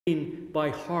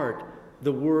by heart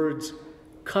the words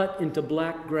cut into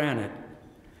black granite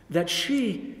that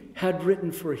she had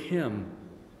written for him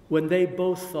when they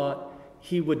both thought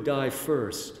he would die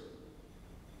first.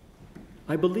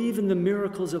 I believe in the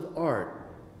miracles of art,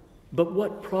 but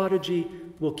what prodigy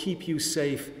will keep you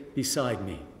safe beside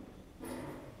me?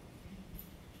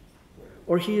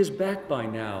 Or he is back by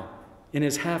now in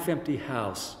his half-empty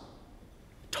house,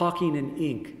 talking in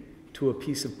ink to a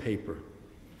piece of paper.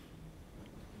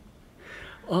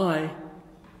 I,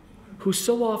 who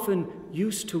so often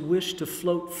used to wish to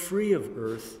float free of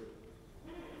earth,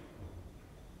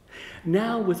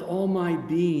 now with all my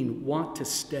being want to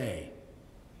stay,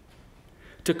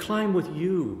 to climb with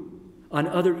you on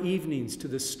other evenings to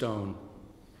the stone,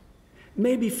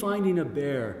 maybe finding a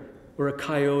bear or a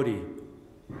coyote,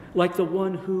 like the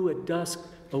one who at dusk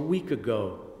a week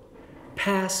ago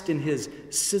passed in his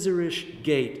scissorish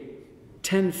gait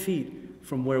 10 feet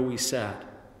from where we sat.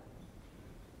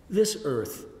 This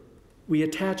earth we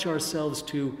attach ourselves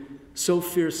to so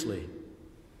fiercely,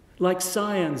 like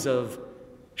scions of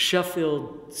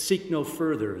Sheffield seek no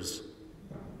furthers,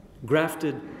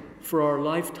 grafted for our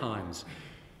lifetimes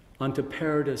onto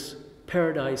paradise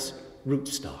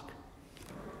rootstock.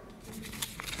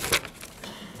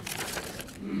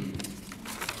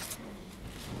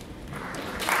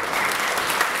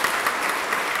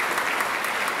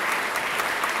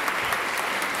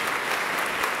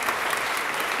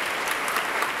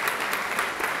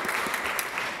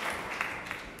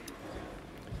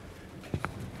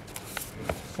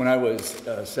 When I was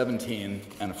 17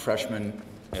 and a freshman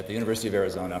at the University of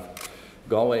Arizona,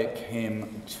 Galway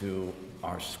came to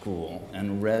our school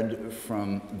and read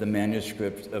from the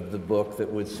manuscript of the book that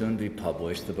would soon be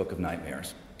published, the Book of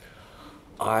Nightmares.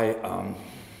 I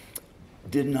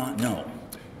did not know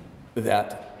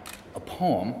that a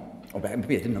poem, or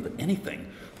maybe I didn't know that anything,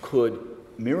 could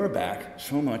mirror back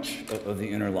so much of the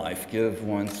inner life, give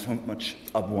one so much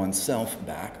of oneself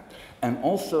back, and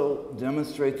also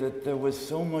demonstrate that there was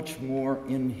so much more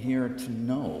in here to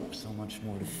know, so much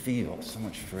more to feel, so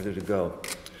much further to go.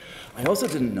 I also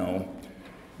didn't know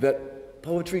that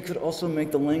poetry could also make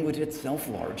the language itself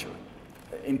larger,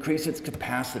 increase its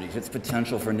capacities, its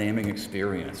potential for naming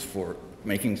experience, for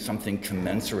making something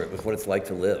commensurate with what it's like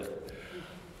to live.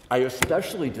 I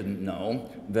especially didn't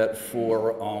know that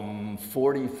for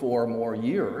 44 more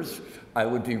years, I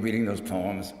would be reading those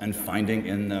poems and finding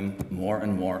in them more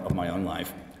and more of my own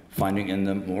life, finding in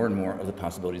them more and more of the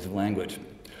possibilities of language.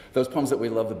 Those poems that we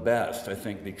love the best, I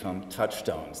think, become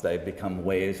touchstones. They become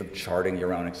ways of charting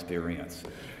your own experience.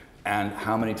 And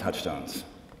how many touchstones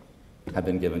have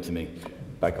been given to me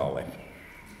by Galway?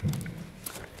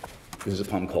 This is a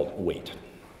poem called Wait.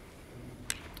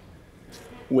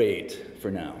 Wait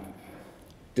for now.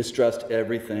 Distrust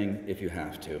everything if you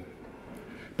have to,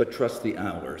 but trust the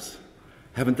hours.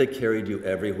 Haven't they carried you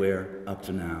everywhere up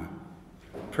to now?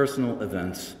 Personal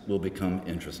events will become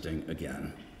interesting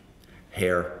again.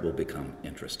 Hair will become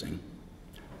interesting.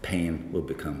 Pain will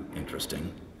become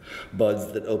interesting.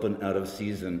 Buds that open out of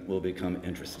season will become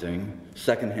interesting.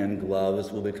 Secondhand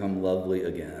gloves will become lovely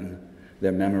again.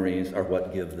 Their memories are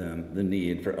what give them the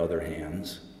need for other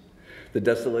hands. The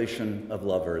desolation of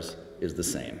lovers is the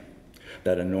same.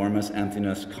 That enormous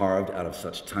emptiness carved out of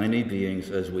such tiny beings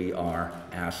as we are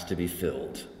asked to be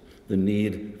filled. The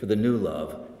need for the new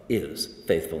love is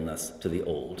faithfulness to the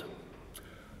old.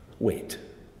 Wait.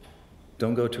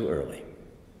 Don't go too early.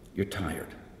 You're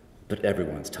tired, but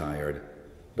everyone's tired,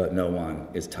 but no one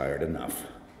is tired enough.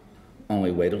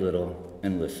 Only wait a little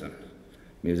and listen.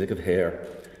 Music of hair,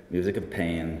 music of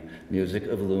pain, music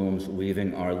of looms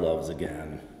weaving our loves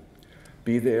again.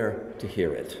 Be there to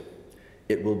hear it.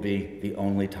 It will be the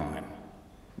only time.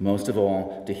 Most of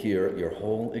all, to hear your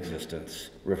whole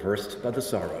existence, rehearsed by the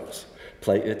sorrows,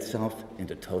 play itself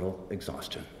into total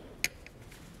exhaustion.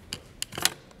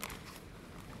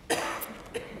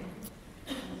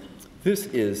 This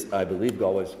is, I believe,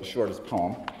 Galway's shortest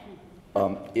poem.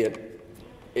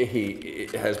 He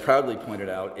has proudly pointed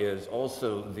out, is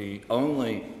also the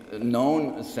only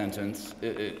known sentence,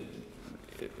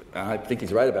 I think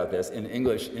he's right about this, in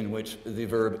English in which the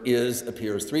verb is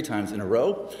appears 3 times in a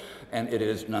row, and it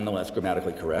is nonetheless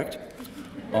grammatically correct.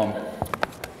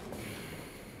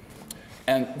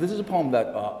 And this is a poem that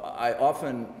I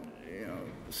often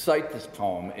cite this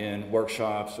poem in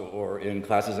workshops or in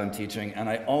classes I'm teaching, and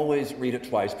I always read it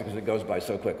twice because it goes by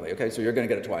so quickly. Okay, so you're going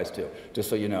to get it twice too, just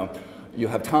so you know. You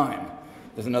have time.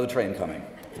 There's another train coming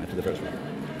after the first one.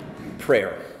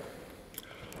 Prayer.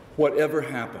 Whatever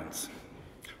happens,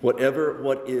 whatever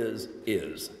what is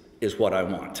what I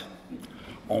want.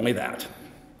 Only that,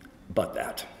 but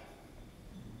that.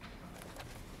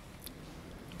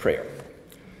 Prayer.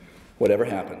 Whatever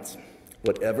happens,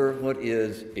 whatever what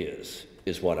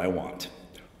is what I want.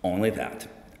 Only that,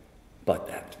 but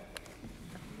that.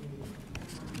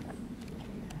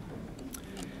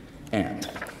 And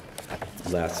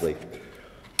lastly,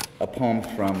 a poem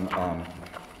from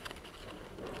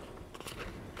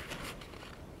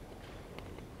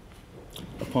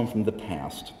the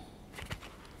past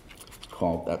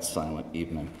called That Silent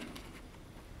Evening.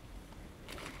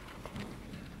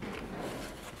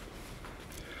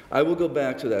 I will go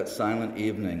back to that silent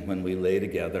evening when we lay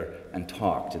together and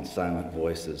talked in silent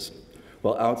voices,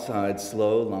 while outside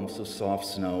slow lumps of soft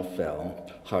snow fell,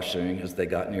 hushing as they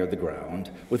got near the ground,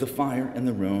 with a fire in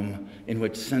the room in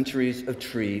which centuries of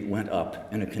tree went up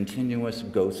in a continuous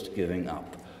ghost giving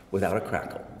up, without a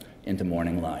crackle, into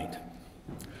morning light.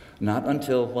 Not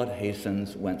until what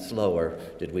hastens went slower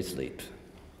did we sleep.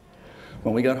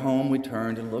 When we got home, we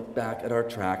turned and looked back at our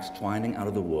tracks twining out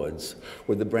of the woods,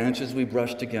 where the branches we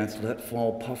brushed against let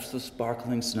fall puffs of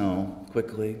sparkling snow,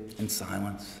 quickly, in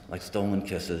silence, like stolen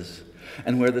kisses,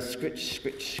 and where the scritch,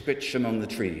 scritch, scritch among the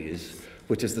trees,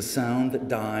 which is the sound that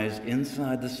dies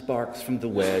inside the sparks from the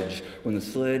wedge when the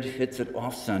sledge hits it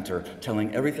off-center,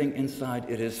 telling everything inside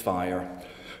it is fire,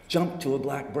 jumped to a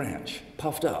black branch,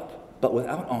 puffed up, but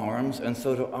without arms, and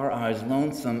so to our eyes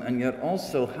lonesome, and yet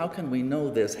also, how can we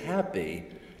know this, happy,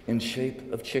 in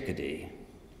shape of chickadee,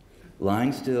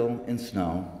 lying still in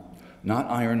snow, not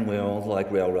iron-willed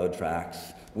like railroad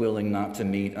tracks, willing not to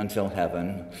meet until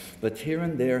heaven, but here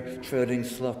and there treading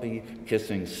sloppy,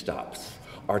 kissing stops.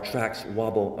 Our tracks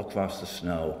wobble across the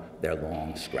snow, their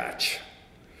long scratch.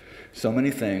 So many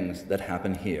things that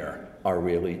happen here are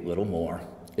really little more,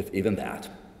 if even that,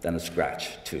 than a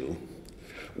scratch, too.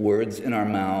 Words in our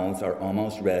mouths are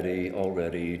almost ready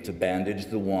already to bandage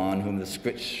the one whom the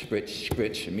scritch, scritch,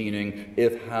 scritch, meaning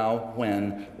if, how,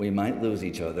 when we might lose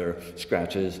each other,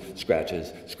 scratches,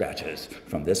 scratches, scratches,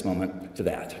 from this moment to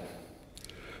that.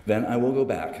 Then I will go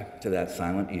back to that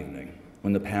silent evening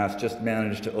when the past just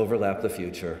managed to overlap the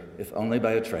future, if only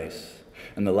by a trace,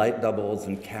 and the light doubles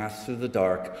and casts through the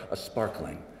dark a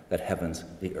sparkling that heavens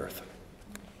the earth.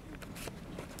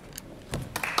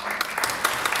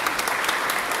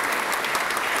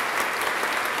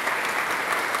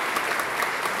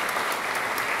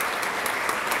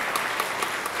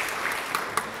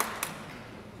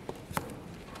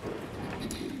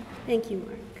 Thank you,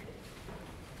 Mark.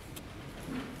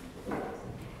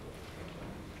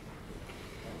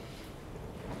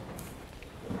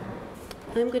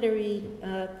 I'm going to read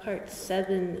part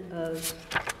 7 of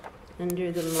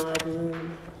Under the Maud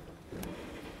Moon.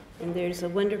 And there's a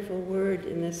wonderful word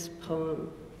in this poem,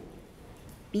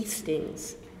 bee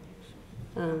stings.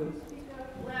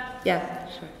 Yeah,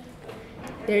 sure.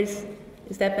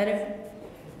 Is that better?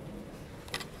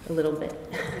 A little bit.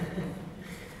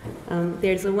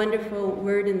 There's a wonderful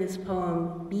word in this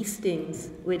poem, bee stings,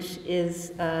 which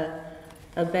is a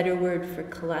better word for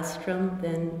colostrum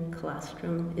than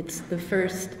colostrum. It's the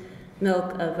first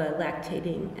milk of a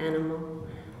lactating animal,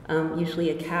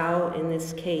 usually a cow, in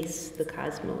this case, the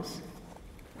cosmos.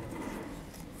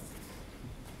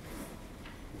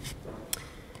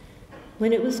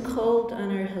 When it was cold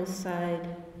on our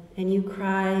hillside, and you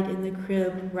cried in the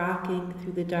crib, rocking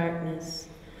through the darkness,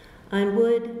 on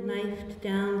wood knifed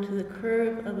down to the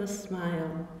curve of a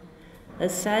smile, a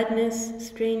sadness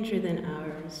stranger than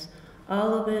ours,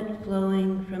 all of it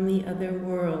flowing from the other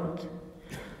world.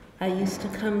 I used to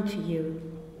come to you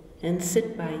and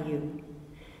sit by you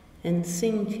and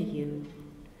sing to you.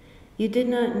 You did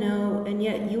not know, and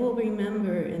yet you will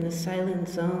remember in the silent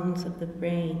zones of the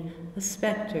brain, a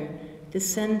specter,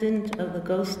 descendant of the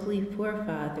ghostly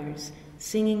forefathers,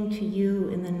 singing to you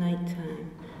in the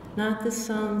nighttime. Not the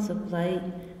songs of light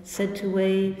said to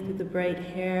wave through the bright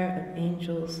hair of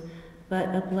angels,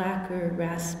 but a blacker,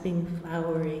 rasping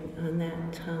flowering on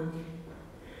that tongue.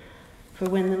 For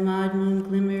when the Maud Moon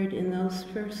glimmered in those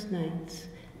first nights,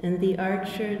 and the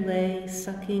archer lay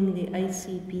sucking the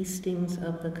icy bee stings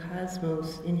of the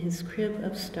cosmos in his crib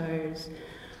of stars,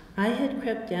 I had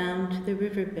crept down to the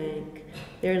riverbank,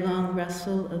 their long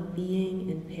rustle of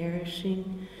being and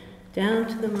perishing, down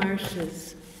to the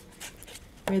marshes,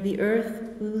 where the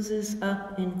earth oozes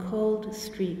up in cold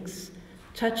streaks,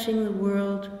 touching the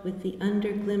world with the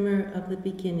underglimmer of the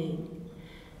beginning,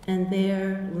 and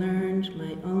there learned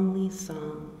my only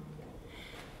song.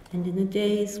 And in the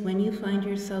days when you find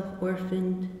yourself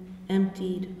orphaned,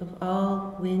 emptied of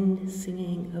all wind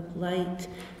singing of light,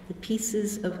 the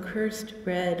pieces of cursed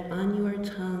bread on your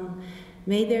tongue,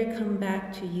 may there come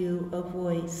back to you a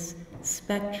voice,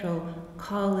 spectral,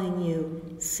 calling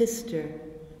you, sister,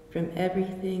 from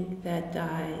everything that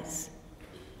dies.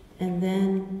 and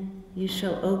then you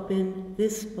shall open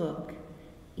this book,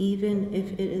 even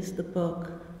if it is the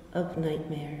book of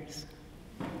nightmares.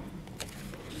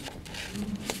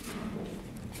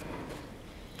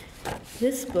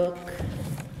 This book,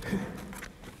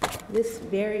 this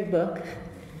very book,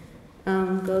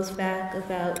 goes back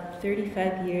about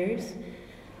 35 years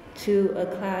to a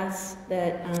class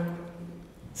that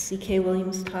C.K.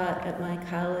 Williams taught at my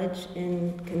college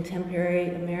in contemporary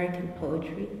American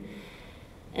poetry.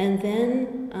 And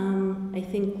then, I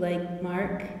think like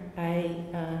Mark, I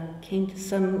came to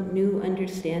some new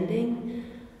understanding.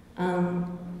 I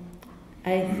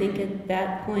think at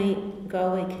that point,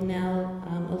 Galway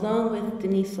Kinnell, along with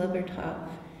Denise Levertov,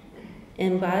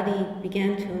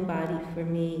 began to embody for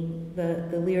me the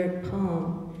lyric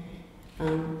poem.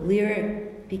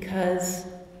 Lyric because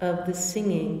of the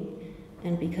singing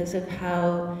and because of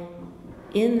how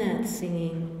in that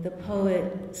singing the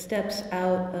poet steps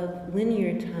out of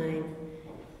linear time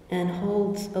and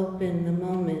holds open the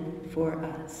moment for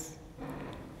us.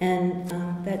 And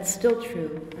that's still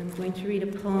true. I'm going to read a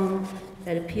poem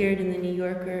that appeared in the New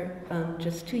Yorker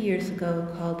just 2 years ago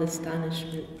called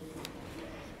Astonishment.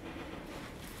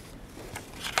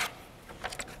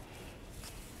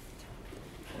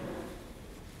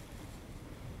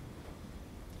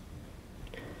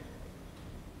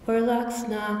 Orlocks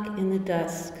knock in the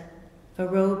dusk. A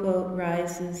rowboat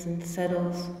rises and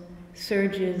settles,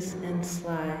 surges and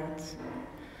slides.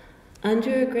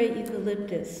 Under a great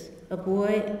eucalyptus, a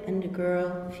boy and a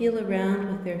girl feel around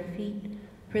with their feet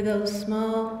for those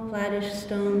small, flattish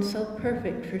stones so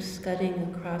perfect for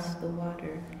scudding across the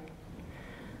water.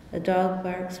 A dog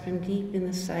barks from deep in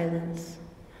the silence.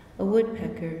 A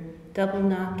woodpecker, double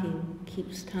knocking,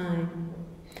 keeps time.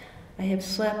 I have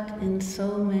slept in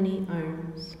so many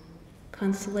arms.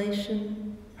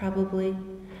 Consolation, probably,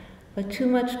 but too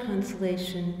much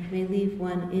consolation may leave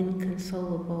one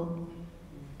inconsolable.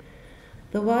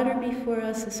 The water before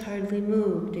us is hardly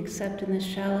moved except in the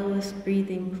shallowest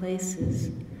breathing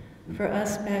places. For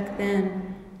us back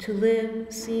then, to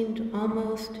live seemed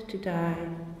almost to die.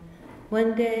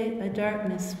 One day a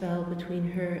darkness fell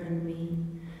between her and me.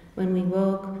 When we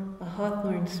woke, a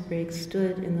hawthorn sprig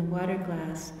stood in the water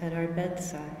glass at our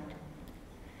bedside.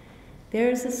 There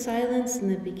is a silence in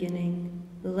the beginning.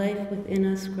 The life within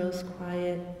us grows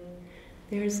quiet.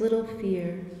 There is little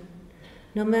fear.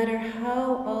 No matter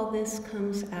how all this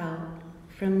comes out,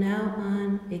 from now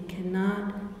on it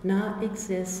cannot not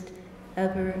exist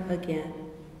ever again.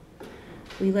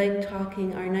 We like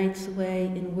talking our nights away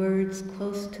in words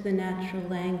close to the natural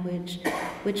language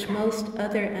which most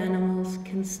other animals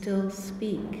can still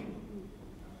speak.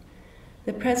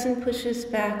 The present pushes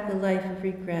back the life of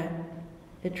regret.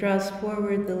 It draws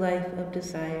forward the life of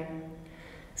desire.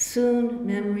 Soon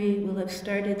memory will have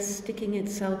started sticking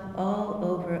itself all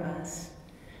over us.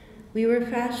 We were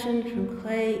fashioned from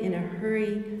clay in a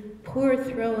hurry. Poor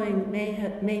throwing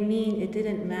may mean it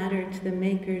didn't matter to the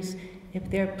makers if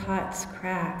their pots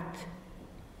cracked.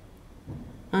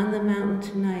 On the mountain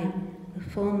tonight, the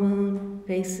full moon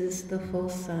faces the full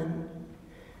sun.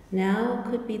 Now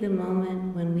could be the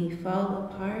moment when we fall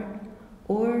apart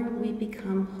or we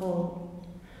become whole.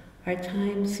 Our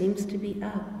time seems to be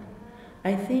up.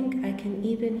 I think I can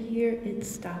even hear it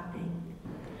stopping.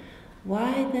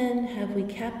 Why then have we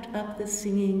kept up the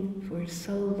singing for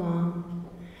so long?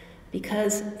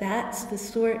 Because that's the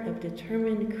sort of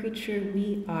determined creature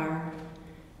we are.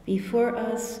 Before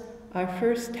us, our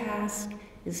first task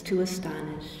is to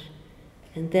astonish,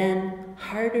 and then,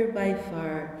 harder by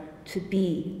far, to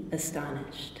be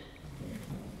astonished.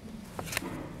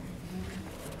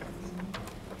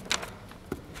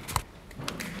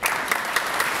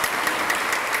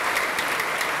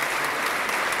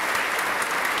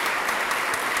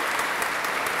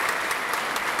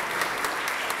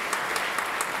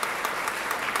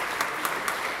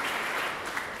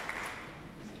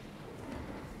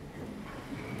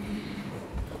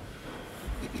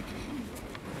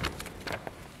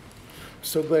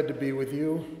 So glad to be with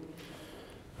you.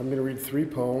 I'm going to read 3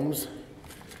 poems.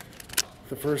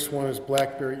 The first one is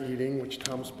Blackberry Eating, which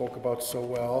Tom spoke about so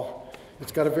well.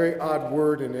 It's got a very odd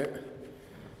word in it.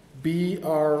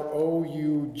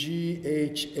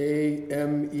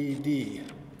 B-R-O-U-G-H-A-M-E-D.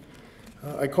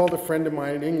 I called a friend of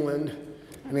mine in England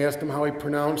and asked him how he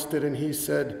pronounced it, and he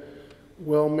said,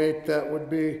 well, mate, that would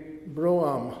be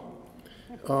brougham,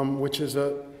 which is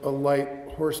a light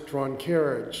horse-drawn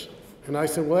carriage. And I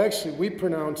said, well, actually, we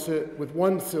pronounce it with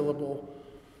 1 syllable,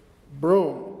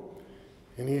 broom.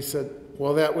 And he said,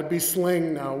 well, that would be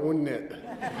slang now, wouldn't it?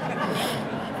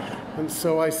 And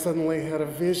so I suddenly had a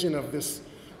vision of this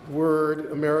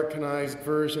word, Americanized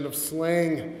version of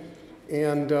slang,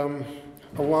 and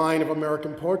a line of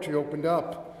American poetry opened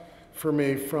up for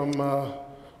me, from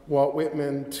Walt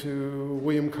Whitman to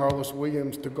William Carlos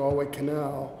Williams to Galway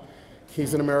Kinnell.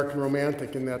 He's an American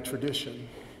romantic in that tradition.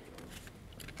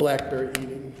 Blackberry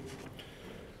eating.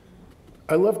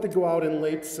 I love to go out in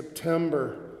late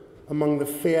September among the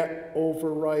fat,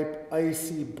 overripe,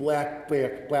 icy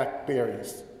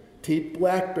blackberries, to eat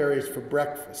blackberries for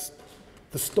breakfast.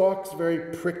 The stalks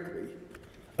very prickly,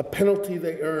 a penalty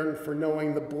they earn for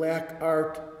knowing the black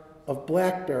art of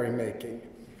blackberry making.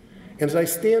 And as I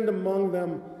stand among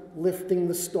them, lifting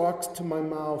the stalks to my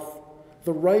mouth,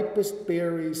 the ripest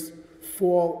berries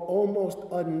fall almost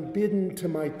unbidden to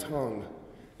my tongue,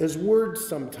 as words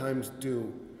sometimes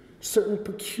do, certain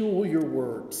peculiar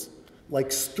words,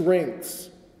 like strengths,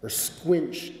 or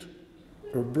squinched,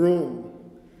 or broom,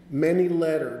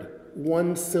 many-lettered,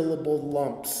 one-syllabled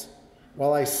lumps,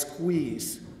 while I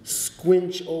squeeze,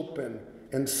 squinch open,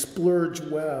 and splurge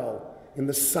well in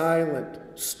the silent,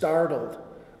 startled,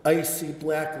 icy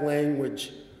black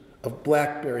language of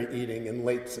blackberry eating in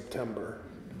late September.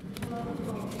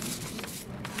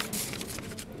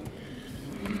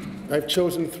 I've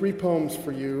chosen 3 poems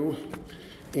for you,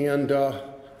 and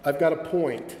I've got a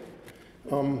point.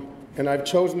 And I've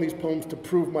chosen these poems to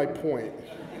prove my point.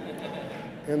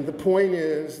 And the point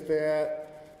is that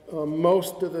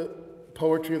most of the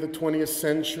poetry of the 20th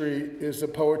century is a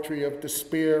poetry of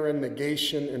despair and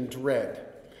negation and dread.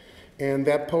 And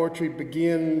that poetry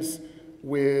begins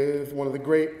with one of the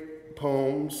great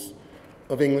poems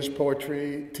of English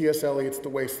poetry, T.S. Eliot's The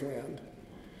Wasteland.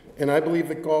 And I believe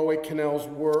that Galway Kinnell's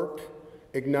work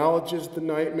acknowledges the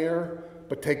nightmare,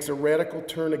 but takes a radical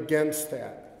turn against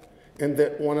that. And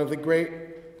that one of the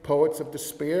great poets of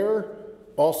despair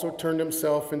also turned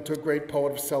himself into a great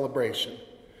poet of celebration.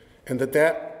 And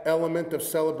that element of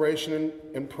celebration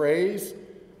and praise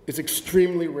is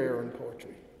extremely rare in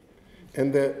poetry.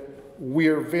 And that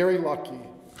we're very lucky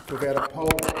to have had a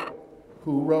poet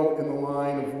who wrote in the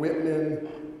line of Whitman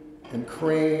and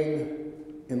Crane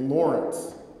and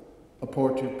Lawrence a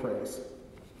poetry of praise.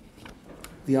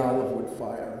 The Olive Wood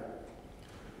Fire.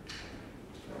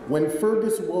 When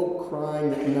Fergus woke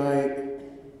crying at night,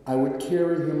 I would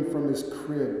carry him from his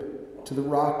crib to the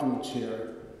rocking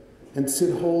chair and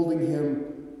sit holding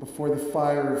him before the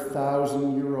fire of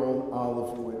 1,000-year-old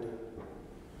olive wood.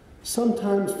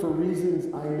 Sometimes for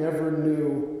reasons I never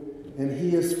knew and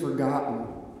he has forgotten,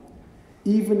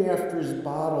 even after his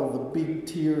bottle, the big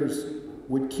tears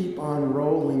would keep on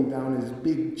rolling down his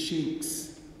big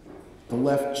cheeks, the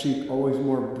left cheek always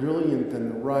more brilliant than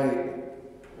the right.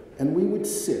 And we would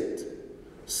sit,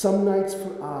 some nights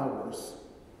for hours,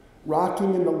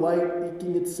 rocking in the light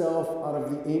eking itself out of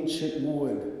the ancient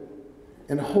wood,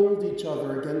 and hold each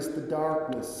other against the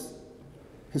darkness,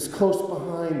 his close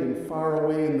behind and far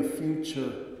away in the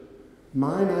future,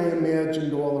 mine I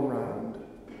imagined all around.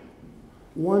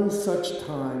 One such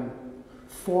time,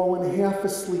 fallen half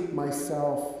asleep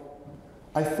myself,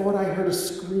 I thought I heard a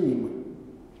scream,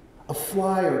 a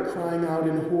flyer crying out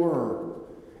in horror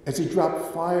as he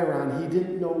dropped fire on he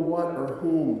didn't know what or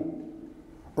whom,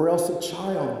 or else a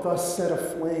child thus set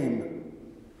aflame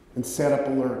and sat up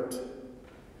alert.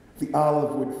 The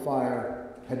olive wood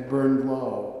fire had burned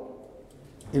low.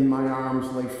 In my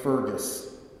arms lay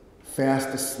Fergus, fast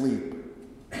asleep,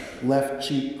 left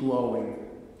cheek glowing,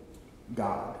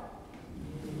 God.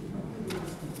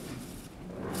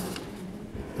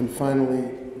 And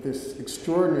finally, this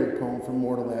extraordinary poem from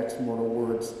Mortal Acts, Mortal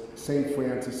Words, St.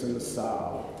 Francis and the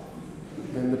Sow.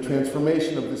 And the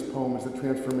transformation of this poem is the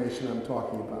transformation I'm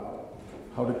talking about.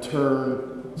 How to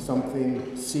turn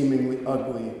something seemingly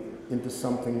ugly into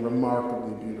something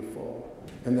remarkably beautiful.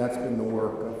 And that's been the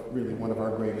work of really one of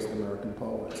our greatest American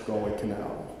poets, Galway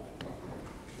Kinnell.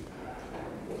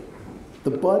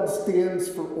 The bud stands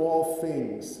for all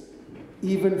things,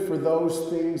 even for those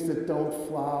things that don't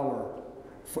flower,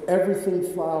 for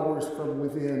everything flowers from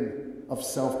within of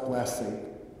self-blessing.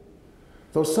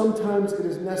 Though sometimes it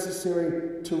is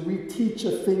necessary to reteach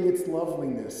a thing its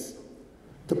loveliness,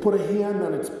 to put a hand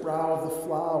on its brow of the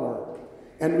flower,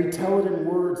 and retell it in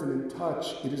words and in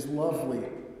touch, it is lovely,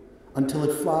 until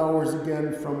it flowers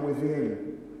again from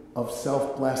within of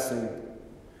self-blessing.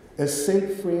 As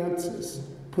St. Francis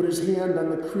put his hand on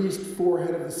the creased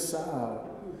forehead of the sow,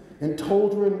 and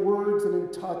told her in words and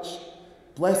in touch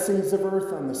blessings of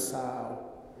earth on the sow,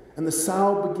 and the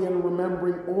sow began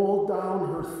remembering all down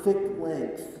her thick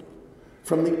length,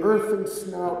 from the earthen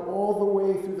snout all the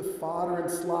way through the fodder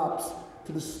and slops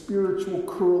to the spiritual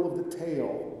curl of the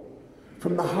tail,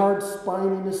 from the hard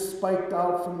spininess spiked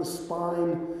out from the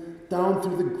spine, down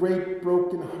through the great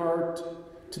broken heart,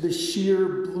 to the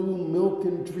sheer blue milk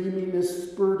and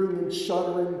dreaminess spurting and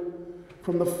shuddering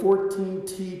from the 14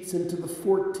 teats into the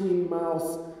 14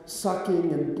 mouths,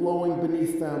 sucking and blowing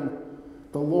beneath them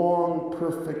the long,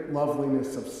 perfect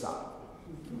loveliness of sun.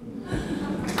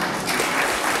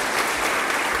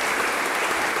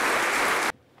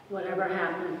 Whatever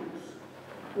happens,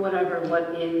 whatever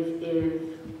what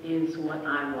is what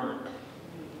I want.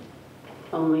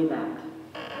 Only that,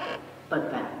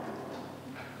 but that.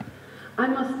 I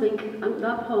must think,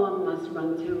 that poem must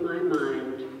run through my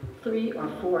mind 3 or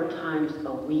 4 times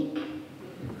a week.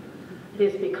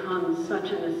 It has become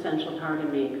such an essential part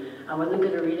of me. I wasn't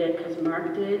going to read it because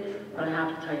Mark did, but I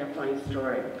have to tell you a funny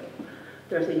story.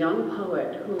 There's a young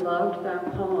poet who loved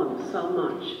that poem so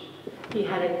much, he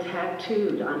had it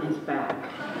tattooed on his back.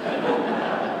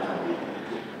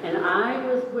 And I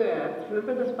was with,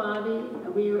 remember this, Bobby?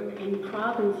 And we were in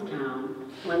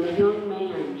Provincetown when the young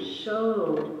man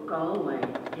showed Galway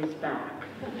his back.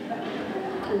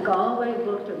 And Galway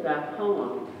looked at that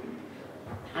poem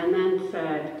and then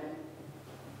said,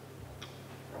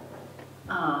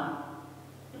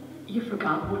 you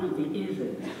forgot one of the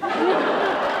is's.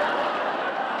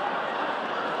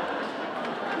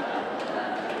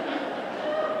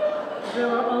 There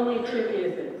were only 2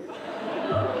 is's.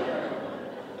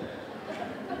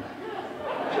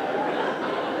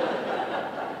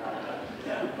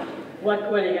 What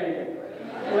are you going to do?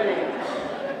 What are you going to do?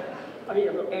 I mean,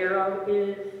 a little arrow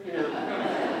is, you know.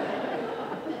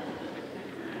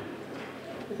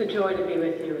 It's a joy to be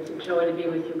with you. It's a joy to be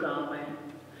with you, Galway.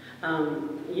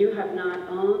 You have not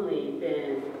only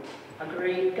been a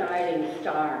great guiding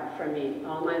star for me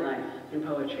all my life in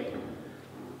poetry,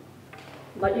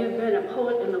 but you've been a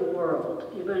poet in the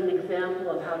world. You've been an example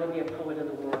of how to be a poet in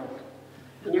the world.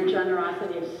 And your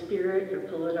generosity of spirit, your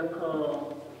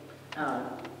political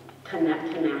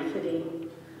tenacity,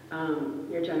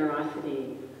 your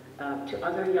generosity to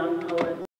other young poets.